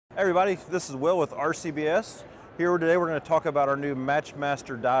Hey everybody, this is Will with RCBS. Here today we're going to talk about our new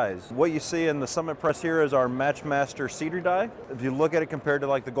MatchMaster dies. What you see in the Summit Press here is our MatchMaster cedar die. If you look at it compared to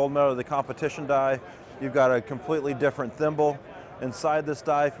like the gold medal of the competition die, you've got a completely different thimble. Inside this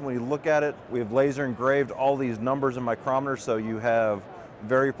die, when you look at it, we have laser engraved all these numbers in micrometers, so you have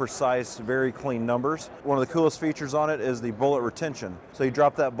very precise, very clean numbers. One of the coolest features on it is the bullet retention. So you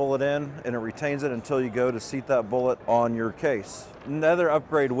drop that bullet in and it retains it until you go to seat that bullet on your case. Another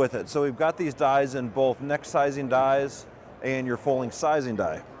upgrade with it. So we've got these dies in both neck sizing dies and your folding sizing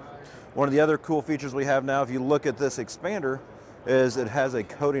die. One of the other cool features we have now, if you look at this expander, is it has a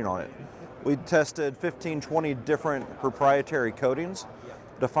coating on it. We tested 15, 20 different proprietary coatings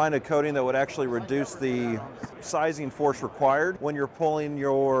to find a coating that would actually reduce the sizing force required when you're pulling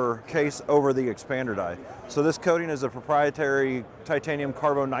your case over the expander die. So this coating is a proprietary titanium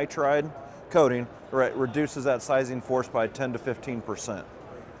carbonitride coating that reduces that sizing force by 10 to 15%.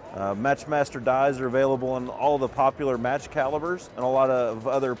 MatchMaster dies are available in all the popular match calibers and a lot of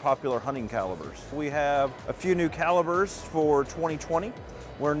other popular hunting calibers. We have a few new calibers for 2020.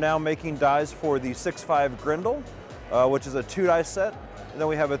 We're now making dies for the 6.5 Grendel, which is a 2-die set. And then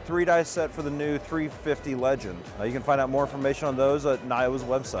we have a 3-die set for the new 350 Legend. You can find out more information on those at Niowa's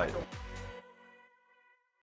website.